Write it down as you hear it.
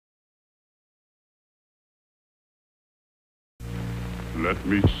Let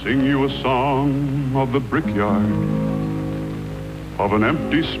me sing you a song of the brickyard, of an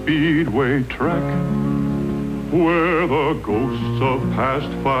empty speedway track, where the ghosts of past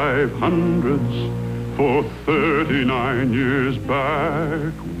 500s for 39 years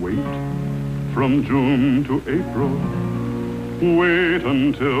back wait from June to April. Wait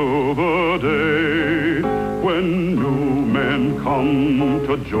until the day when new men come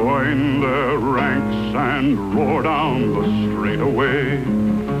to join their ranks and roar down the straightaway.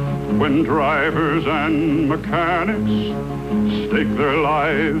 When drivers and mechanics stake their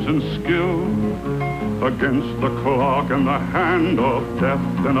lives and skill against the clock and the hand of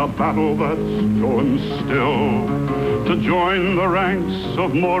death in a battle that's going still. To join the ranks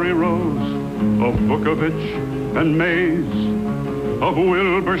of Maury Rose, of Vukovich and Mays, of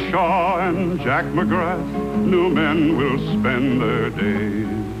Wilbur Shaw and Jack McGrath, new men will spend their days.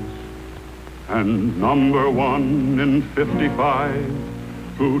 And number one in 55,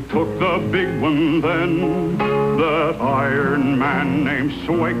 who took the big one then, that iron man named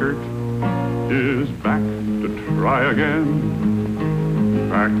Swikert, is back to try again,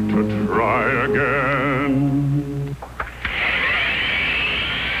 back to try again.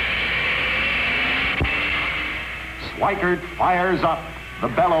 Swikert fires up. The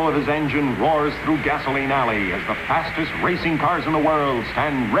bellow of his engine roars through Gasoline Alley as the fastest racing cars in the world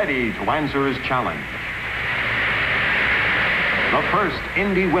stand ready to answer his challenge. The first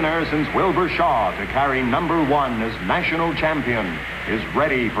Indy winner since Wilbur Shaw to carry number one as national champion is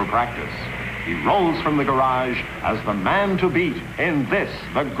ready for practice. He rolls from the garage as the man to beat in this,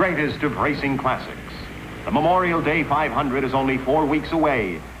 the greatest of racing classics. The Memorial Day 500 is only 4 weeks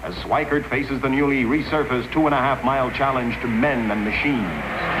away as Swikert faces the newly resurfaced 2.5-mile challenge to men and machines.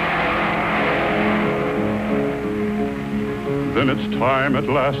 Then it's time at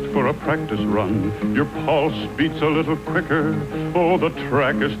last for a practice run. Your pulse beats a little quicker. Oh, the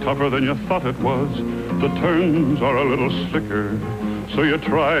track is tougher than you thought it was. The turns are a little slicker. So you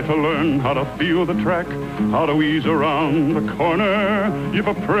try to learn how to feel the track, how to ease around the corner. You've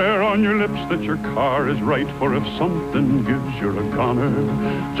a prayer on your lips that your car is right, for if something gives you a goner.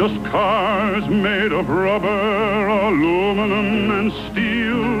 Just cars made of rubber, aluminum, and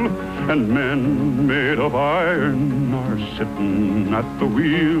steel, and men made of iron are sitting at the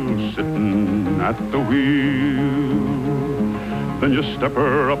wheel, sitting at the wheel. Then you step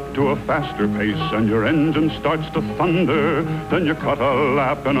her up to a faster pace and your engine starts to thunder. Then you cut a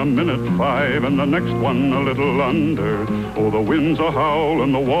lap in 1:05 and the next one a little under. Oh, the wind's a howl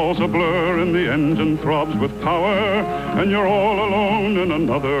and the walls a blur and the engine throbs with power, and you're all alone in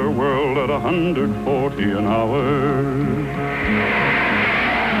another world at 140 an hour.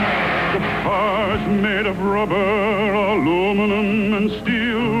 The cars made of rubber, aluminum, and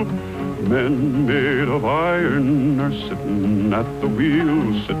steel, men made of iron are sitting at the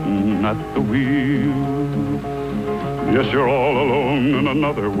wheel, sitting at the wheel. Yes, you're all alone in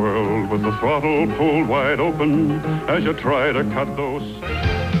another world with the throttle pulled wide open as you try to cut those...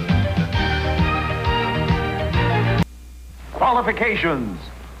 Qualifications.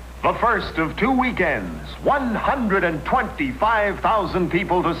 The first of 2 weekends. 125,000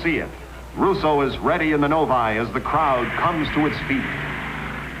 people to see it. Russo is ready in the Novi as the crowd comes to its feet.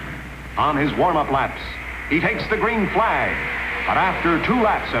 On his warm-up laps, he takes the green flag. But after 2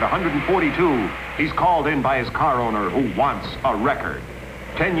 laps at 142, he's called in by his car owner who wants a record.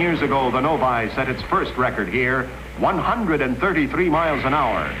 10 years ago, the Novi set its first record here, 133 miles an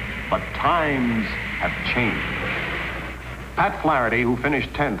hour. But times have changed. Pat Flaherty, who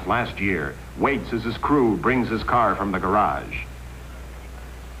finished 10th last year, waits as his crew brings his car from the garage.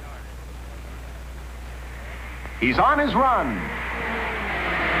 He's on his run.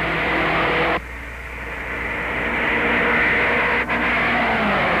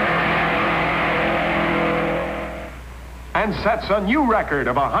 And sets a new record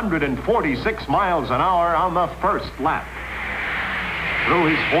of 146 miles an hour on the first lap. Through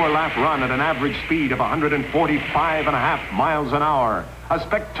his 4-lap run at an average speed of 145.5 miles an hour, a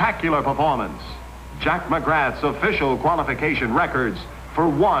spectacular performance. Jack McGrath's official qualification records for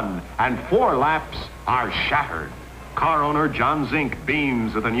 1 and 4 laps are shattered. Car owner John Zink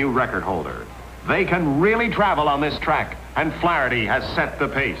beams at the new record holder. They can really travel on this track, and Flaherty has set the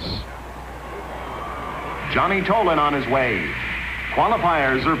pace. Johnny Tolan on his way.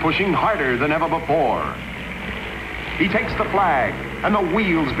 Qualifiers are pushing harder than ever before. He takes the flag, and the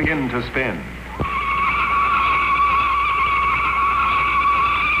wheels begin to spin.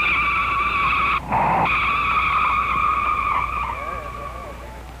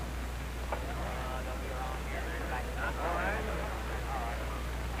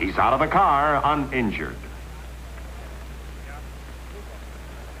 He's out of the car uninjured.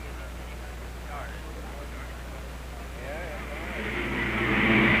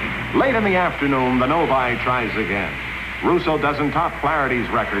 Late in the afternoon, the Novi tries again. Russo doesn't top Flaherty's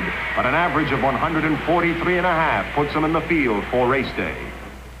record, but an average of 143.5 puts him in the field for race day.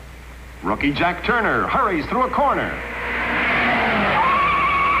 Rookie Jack Turner hurries through a corner.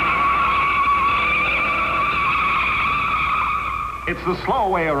 It's the slow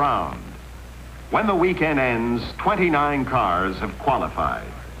way around. When the weekend ends, 29 cars have qualified.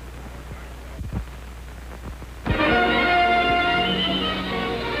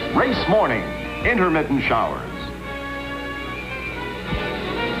 Race morning, intermittent showers.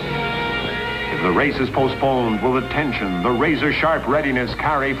 If the race is postponed, will the tension, the razor-sharp readiness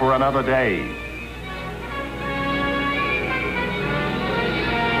carry for another day?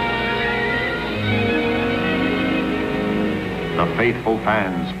 The faithful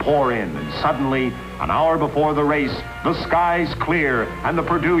fans pour in, and suddenly, an hour before the race, the skies clear, and the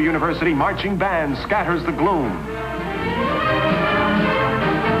Purdue University marching band scatters the gloom.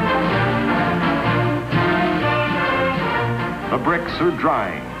 The bricks are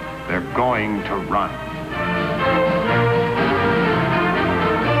drying. They're going to run.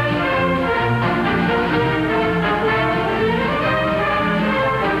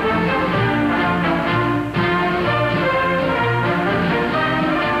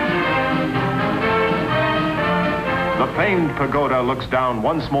 The famed pagoda looks down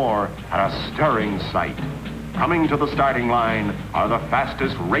once more at a stirring sight. Coming to the starting line are the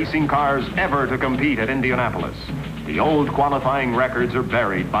fastest racing cars ever to compete at Indianapolis. The old qualifying records are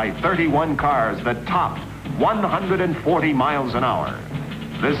buried by 31 cars that top 140 miles an hour.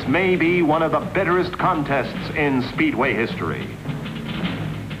 This may be one of the bitterest contests in Speedway history.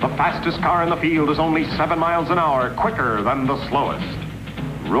 The fastest car in the field is only 7 miles an hour, quicker than the slowest.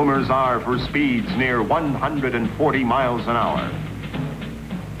 Rumors are for speeds near 140 miles an hour.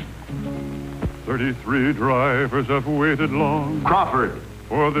 33 drivers have waited long. Crawford.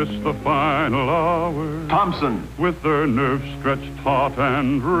 For this the final hour. Thompson. With their nerves stretched taut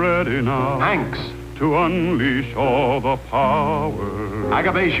and ready now. Hanks. To unleash all the power.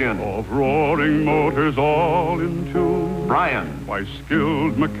 Agabasian. Of roaring motors all in tune. Bryan. By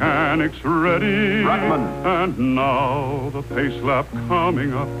skilled mechanics ready. Ruttman. And now the pace lap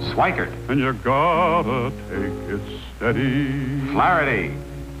coming up. Swikert. And you gotta take it steady. Flaherty.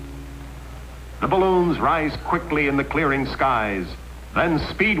 The balloons rise quickly in the clearing skies. Then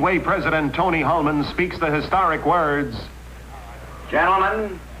Speedway President Tony Hulman speaks the historic words.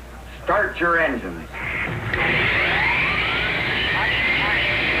 Gentlemen, start your engines.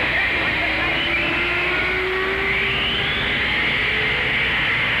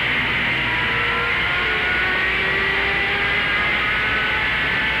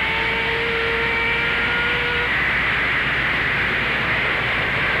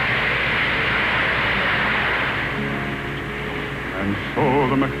 And so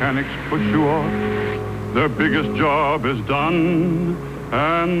the mechanics push you off. Their biggest job is done.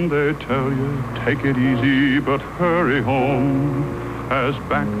 And they tell you, take it easy, but hurry home. As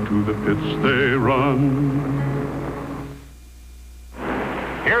back to the pits they run.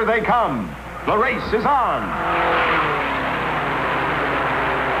 Here they come. The race is on.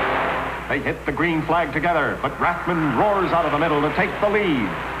 They hit the green flag together, but Rathman roars out of the middle to take the lead.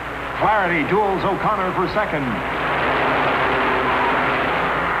 Flaherty duels O'Connor for second.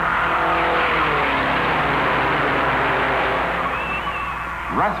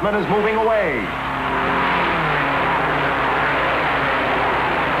 Rathman is moving away.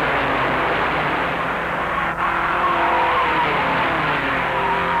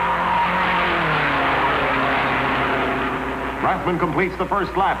 Rathman completes the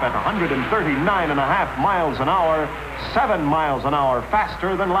first lap at 139.5 miles an hour, 7 miles an hour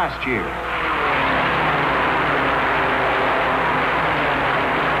faster than last year.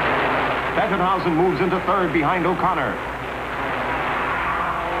 Bettenhausen moves into third behind O'Connor.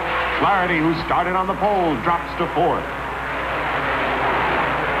 Flaherty, who started on the pole, drops to fourth.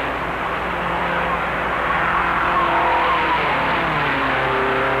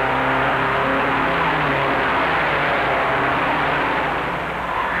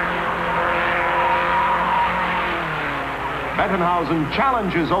 Bettenhausen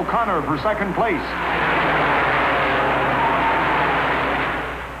challenges O'Connor for second place.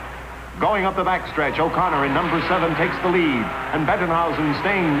 Going up the backstretch, O'Connor in number 7 takes the lead, and Bettenhausen,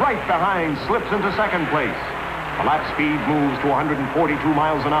 staying right behind, slips into second place. The lap speed moves to 142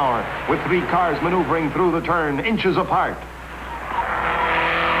 miles an hour, with 3 cars maneuvering through the turn inches apart.